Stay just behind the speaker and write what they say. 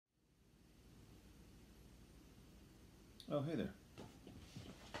Oh, hey there.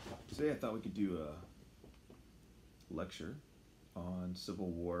 Today I thought we could do a lecture on Civil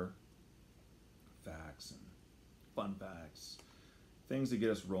War facts and fun facts, things that get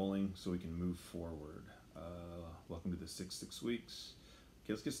us rolling so we can move forward. Welcome to the 6 weeks.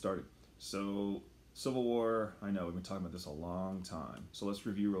 Okay, let's get started. So, Civil War, I know we've been talking about this a long time. So let's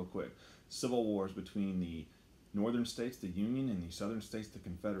review real quick. Civil Wars between the northern states, the Union, and the southern states, the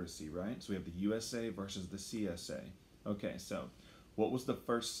Confederacy, right? So we have the USA versus the CSA. Okay, so what was the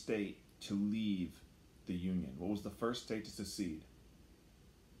first state to leave the Union? What was the first state to secede?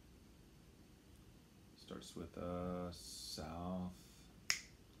 Starts with South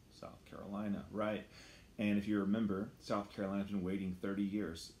Carolina, right? And if you remember, South Carolina's been waiting 30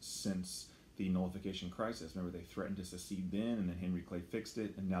 years since the nullification crisis. Remember, they threatened to secede then, and then Henry Clay fixed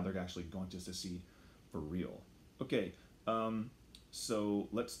it, and now they're actually going to secede for real. Okay, so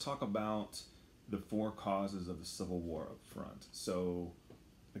let's talk about the 4 causes of the Civil War up front. So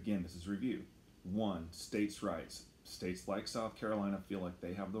again, this is review. 1, states' rights. States like South Carolina feel like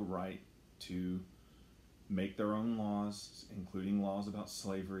they have the right to make their own laws, including laws about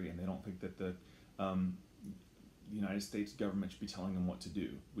slavery, and they don't think that the United States government should be telling them what to do.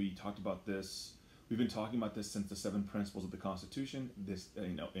 We talked about this. We've been talking about this since the 7 principles of the Constitution. This,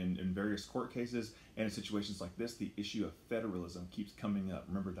 in various court cases and in situations like this, the issue of federalism keeps coming up.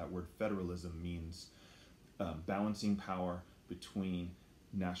 Remember, that word federalism means balancing power between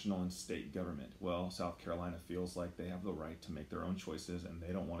national and state government. Well, South Carolina feels like they have the right to make their own choices, and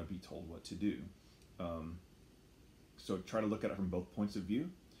they don't want to be told what to do. So try to look at it from both points of view,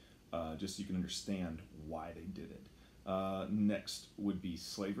 just so you can understand why they did it. Next would be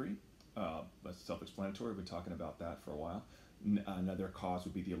slavery. That's self-explanatory. We've been talking about that for a while. Another cause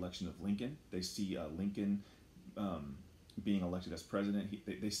would be the election of Lincoln. They see Lincoln being elected as president.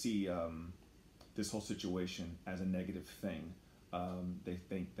 They see this whole situation as a negative thing. They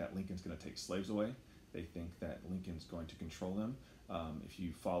think that Lincoln's going to take slaves away. They think that Lincoln's going to control them. If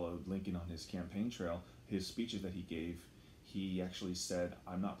you followed Lincoln on his campaign trail, his speeches that he gave, he actually said,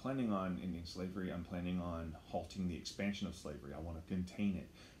 I'm not planning on ending slavery, I'm planning on halting the expansion of slavery. I want to contain it.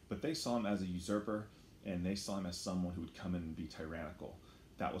 But they saw him as a usurper, and they saw him as someone who would come in and be tyrannical.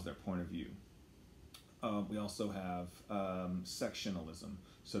 That was their point of view. We also have sectionalism.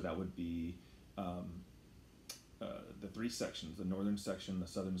 So that would be the 3 sections, the northern section, the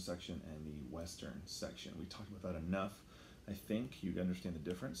southern section, and the western section. We talked about that enough. I think you understand the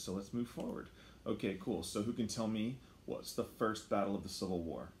difference, so let's move forward. Okay, cool. So who can tell me what's the first battle of the Civil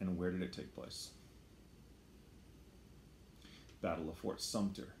War, and where did it take place? Battle of Fort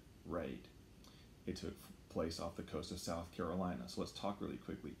Sumter, right. It took place off the coast of South Carolina. So let's talk really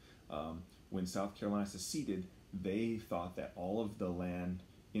quickly. When South Carolina seceded, they thought that all of the land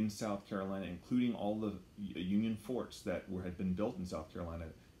in South Carolina, including all the Union forts that had been built in South Carolina,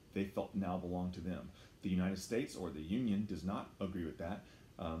 they felt now belonged to them. The United States, or the Union, does not agree with that.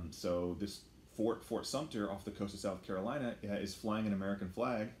 So this Fort Sumter off the coast of South Carolina is flying an American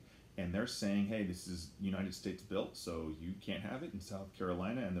flag, and they're saying, hey, this is United States built, so you can't have it in South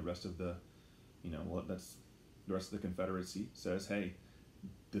Carolina. And the rest of the, that's the rest of the Confederacy says, hey,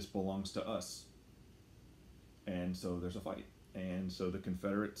 this belongs to us. And so there's a fight. And so the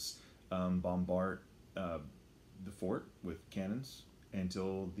Confederates bombard the fort with cannons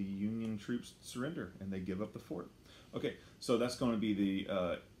until the Union troops surrender and they give up the fort. Okay, so that's going to be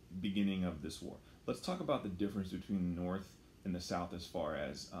the beginning of this war. Let's talk about the difference between the North and the South as far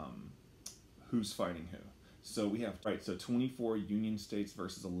as who's fighting who. So we have, so 24 Union states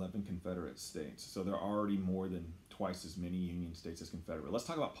versus 11 Confederate states. So there are already more than twice as many Union states as Confederate. Let's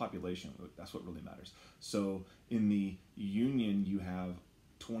talk about population. That's what really matters. So in the Union, you have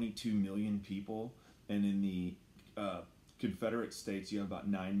 22 million people, and in the Confederate states, you have about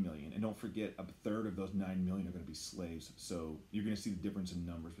 9 million. And don't forget, a third of those 9 million are going to be slaves. So you're going to see the difference in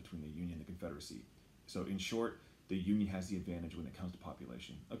numbers between the Union and the Confederacy. So in short, the Union has the advantage when it comes to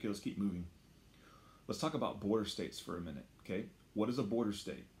population. Okay, let's keep moving. Let's talk about border states for a minute, okay? What is a border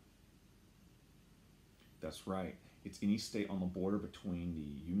state? That's right. It's any state on the border between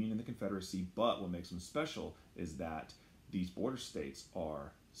the Union and the Confederacy, but what makes them special is that these border states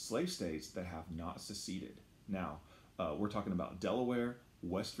are slave states that have not seceded. Now, we're talking about Delaware,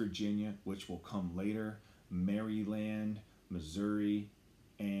 West Virginia, which will come later, Maryland, Missouri,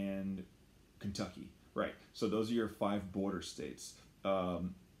 and Kentucky. Right, so those are your 5 border states.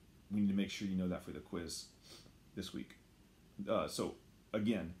 We need to make sure you know that for the quiz this week. So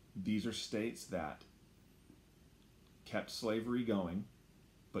again, these are states that kept slavery going,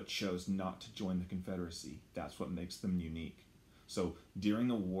 but chose not to join the Confederacy. That's what makes them unique. So during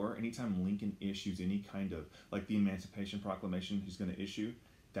the war, anytime Lincoln issues any kind of, like the Emancipation Proclamation he's going to issue,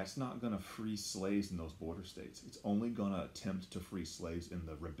 that's not going to free slaves in those border states. It's only going to attempt to free slaves in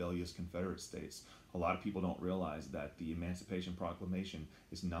the rebellious Confederate states. A lot of people don't realize that the Emancipation Proclamation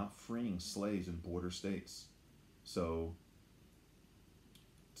is not freeing slaves in border states. So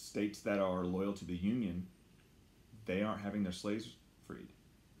states that are loyal to the Union, they aren't having their slaves freed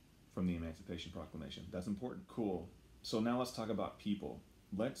from the Emancipation Proclamation. That's important. Cool. So now let's talk about people.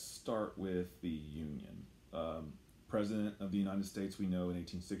 Let's start with the Union. President of the United States, we know in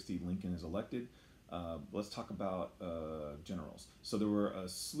 1860 Lincoln is elected. Let's talk about generals. So there were a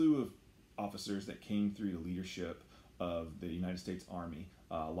slew of officers that came through the leadership of the United States Army.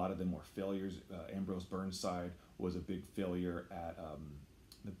 A lot of them were failures. Ambrose Burnside was a big failure at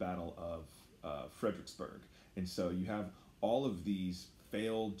the Battle of Fredericksburg. And so you have all of these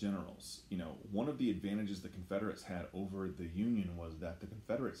failed generals. You know, one of the advantages the Confederates had over the Union was that the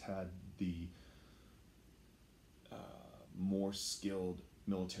Confederates had the more skilled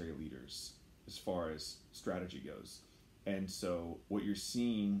military leaders as far as strategy goes. And so what you're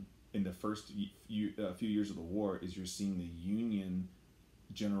seeing in the first few years of the war is you're seeing the Union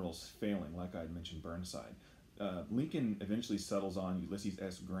generals failing, like I had mentioned Burnside. Lincoln eventually settles on Ulysses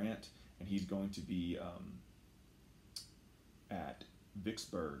S. Grant, and he's going to be at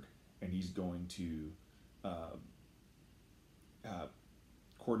Vicksburg, and he's going to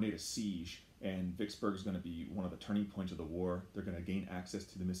coordinate a siege, and Vicksburg is going to be one of the turning points of the war. They're going to gain access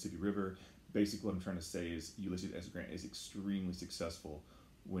to the Mississippi River. Basically, what I'm trying to say is Ulysses S. Grant is extremely successful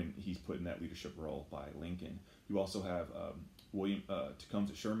when he's put in that leadership role by Lincoln. You also have William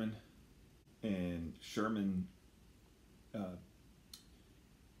Tecumseh Sherman, and Sherman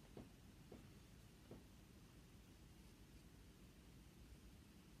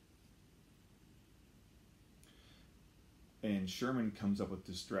Sherman comes up with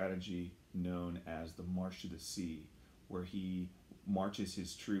this strategy known as the March to the Sea, where he marches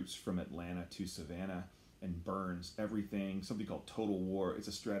his troops from Atlanta to Savannah and burns everything, something called total war. It's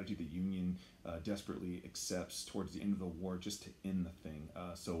a strategy the Union desperately accepts towards the end of the war just to end the thing.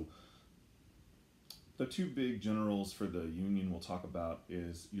 So the two big generals for the Union we'll talk about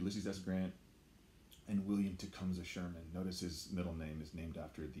is Ulysses S. Grant and William Tecumseh Sherman. Notice his middle name is named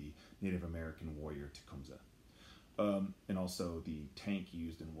after the Native American warrior Tecumseh. And also the tank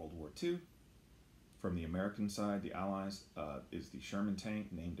used in World War II. From the American side, the Allies, is the Sherman tank,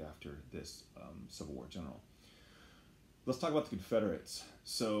 named after this Civil War general. Let's talk about the Confederates.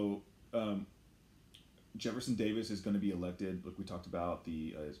 So Jefferson Davis is going to be elected, like we talked about,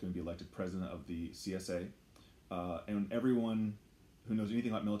 is going to be elected president of the CSA. And everyone who knows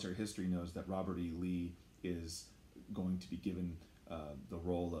anything about military history knows that Robert E. Lee is going to be given the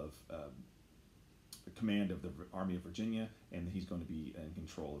role of the command of the Army of Virginia, and he's going to be in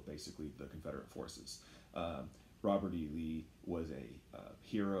control of basically the Confederate forces. Robert E. Lee was a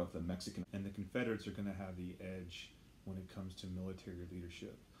hero of the Mexican, and the Confederates are going to have the edge when it comes to military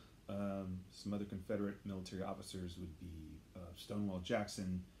leadership. Some other Confederate military officers would be Stonewall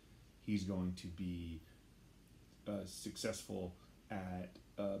Jackson. He's going to be successful at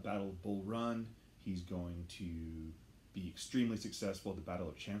Battle of Bull Run. He's going to be extremely successful at the Battle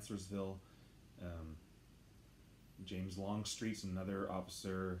of Chancellorsville. James Longstreet's another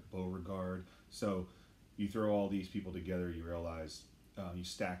officer, Beauregard. So you throw all these people together, you realize you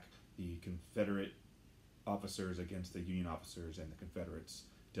stack the Confederate officers against the Union officers, and the Confederates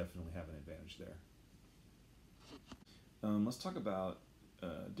definitely have an advantage there. Let's talk about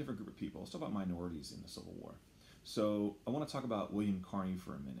a different group of people. Let's talk about minorities in the Civil War. So I want to talk about William Carney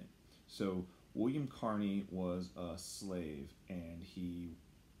for a minute. So William Carney was a slave, and he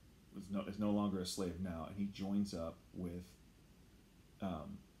is no longer a slave now, and he joins up with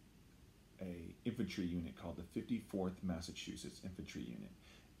a infantry unit called the 54th Massachusetts Infantry Unit,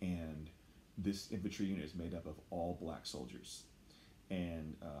 and this infantry unit is made up of all black soldiers.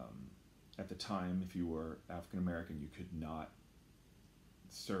 And at the time, if you were African American, you could not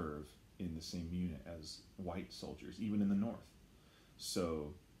serve in the same unit as white soldiers, even in the North.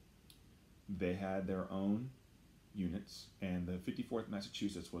 So they had their own units, and the 54th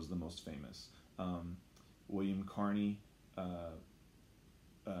Massachusetts was the most famous. William Carney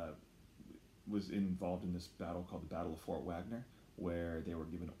was involved in this battle called the Battle of Fort Wagner, where they were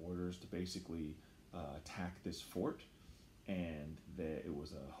given orders to basically attack this fort, and it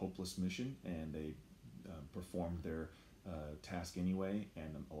was a hopeless mission, and they performed their task anyway,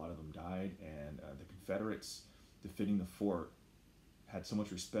 and a lot of them died, and the Confederates defending the fort had so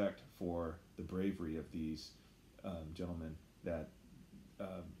much respect for the bravery of these gentlemen that,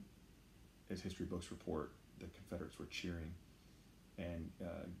 as history books report, the Confederates were cheering and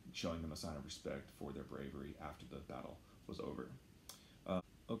showing them a sign of respect for their bravery after the battle was over.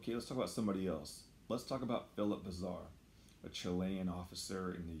 Okay, let's talk about somebody else. Let's talk about Philip Bazar, a Chilean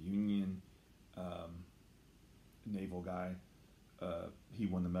officer in the Union naval guy. He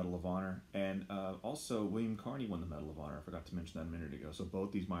won the Medal of Honor, and also William Carney won the Medal of Honor. I forgot to mention that a minute ago. So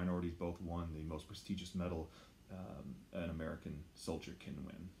both these minorities both won the most prestigious medal an American soldier can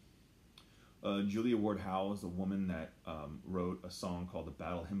win. Julia Ward Howe is a woman that wrote a song called the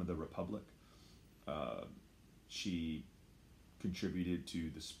Battle Hymn of the Republic. She contributed to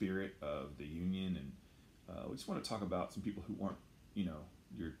the spirit of the Union, and we just want to talk about some people who weren't,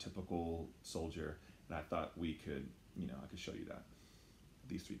 your typical soldier, and I thought we could, I could show you that.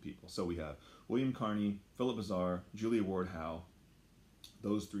 These three people. So we have William Carney, Philip Bazar, Julia Ward Howe.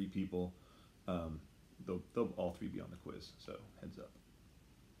 Those three people, they'll all three be on the quiz, so heads up.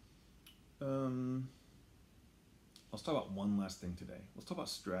 Let's talk about one last thing today. Let's talk about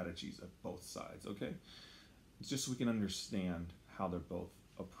strategies of both sides, okay? It's just so we can understand how they're both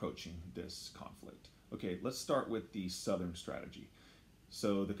approaching this conflict. Okay, let's start with the Southern strategy.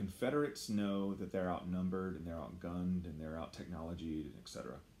 So the Confederates know that they're outnumbered and they're outgunned and they're out-technologied,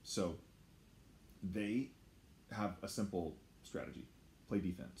 etc. So they have a simple strategy: play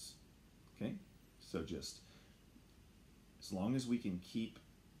defense. Okay? So just as long as we can keep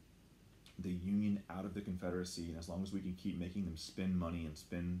the Union out of the Confederacy, and as long as we can keep making them spend money and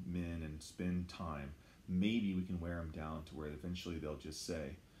spend men and spend time, maybe we can wear them down to where eventually they'll just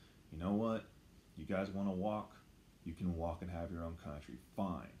say, you know what, you guys want to walk, you can walk and have your own country,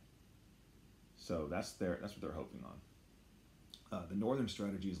 fine. So that's what they're hoping on. The Northern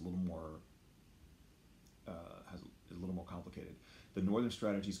strategy is a little more is a little more complicated. The Northern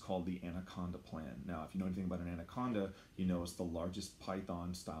strategy is called the Anaconda Plan. Now, if you know anything about an anaconda, you know it's the largest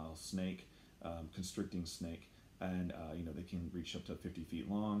python-style snake, constricting snake, and they can reach up to 50 feet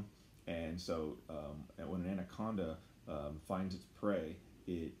long. And so when an anaconda finds its prey,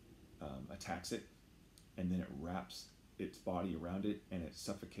 it attacks it, and then it wraps its body around it, and it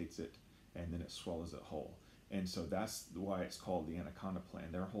suffocates it, and then it swallows it whole. And so that's why it's called the Anaconda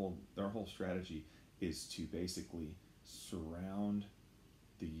Plan. Their whole strategy is to basically surround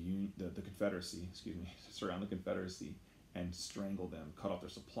the Confederacy, surround the Confederacy and strangle them, cut off their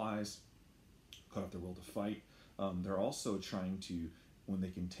supplies, cut off their will to fight. They're also trying to, when they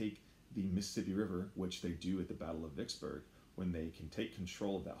can take the Mississippi River, which they do at the Battle of Vicksburg, when they can take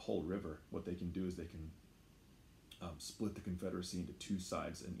control of that whole river, what they can do is they can split the Confederacy into two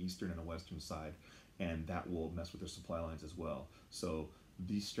sides, an eastern and a western side, and that will mess with their supply lines as well. So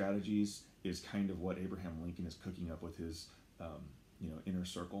these strategies is kind of what Abraham Lincoln is cooking up with his inner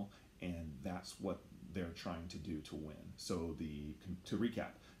circle, and that's what they're trying to do to win. So to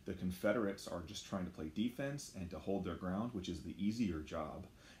recap, the Confederates are just trying to play defense and to hold their ground, which is the easier job,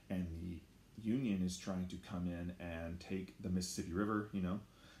 and the Union is trying to come in and take the Mississippi River,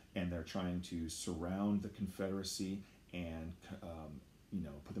 and they're trying to surround the Confederacy and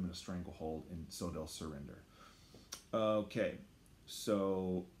put them in a stranglehold, and so they'll surrender. Okay,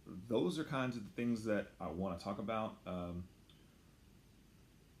 so those are kinds of the things that I want to talk about.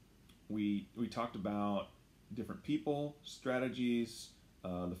 We talked about different people, strategies,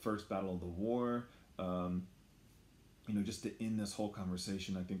 the first battle of the war. Just to end this whole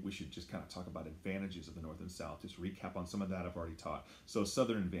conversation, I think we should just kind of talk about advantages of the North and South. Just recap on some of that I've already taught. So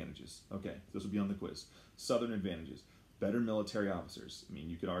Southern advantages. Okay, this will be on the quiz. Southern advantages. Better military officers. I mean,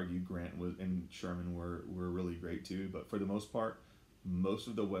 you could argue Grant and Sherman were really great too, but for the most part, most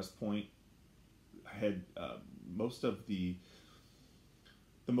of the West Point had most of the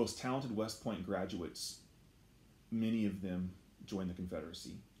most talented West Point graduates. Many of them joined the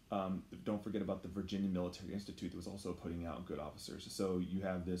Confederacy. Don't forget about the Virginia Military Institute that was also putting out good officers. So you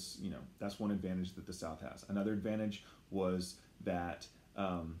have this, that's one advantage that the South has. Another advantage was that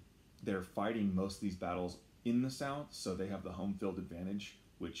they're fighting most of these battles in the South, so they have the home field advantage,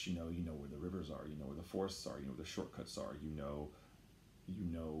 which you know where the rivers are, you know where the forests are, you know where the shortcuts are, you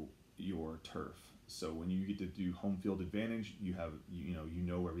know your turf. So when you get to do home field advantage, you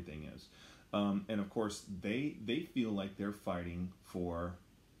know where everything is. And of course, they feel like they're fighting for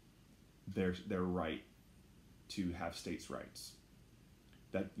their right to have states' rights.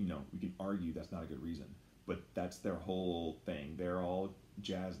 That we can argue that's not a good reason, but that's their whole thing. They're all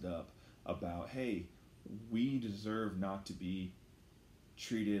jazzed up about, hey, we deserve not to be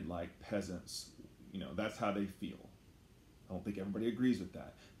treated like peasants. That's how they feel. I don't think everybody agrees with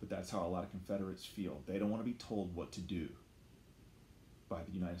that, but that's how a lot of Confederates feel. They don't want to be told what to do by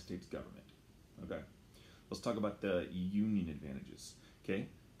the United States government. Okay, let's talk about the Union advantages. Okay,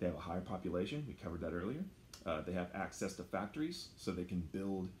 they have a higher population. We covered that earlier. They have access to factories, so they can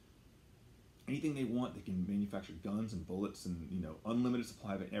build anything they want. They can manufacture guns and bullets and, unlimited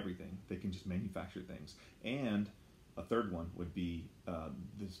supply of everything. They can just manufacture things. And a third one would be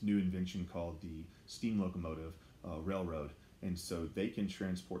this new invention called the steam locomotive railroad. And so they can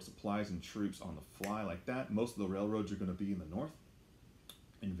transport supplies and troops on the fly like that. Most of the railroads are going to be in the north,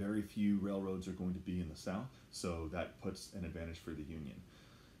 and very few railroads are going to be in the south. So that puts an advantage for the Union.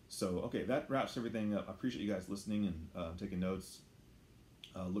 So, okay, that wraps everything up. I appreciate you guys listening and taking notes.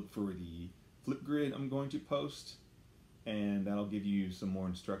 Look for the Flipgrid I'm going to post, and that'll give you some more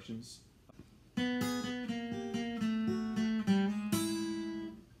instructions.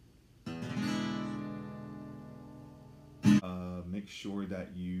 Make sure that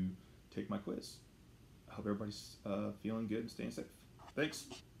you take my quiz. I hope everybody's feeling good and staying safe. Thanks.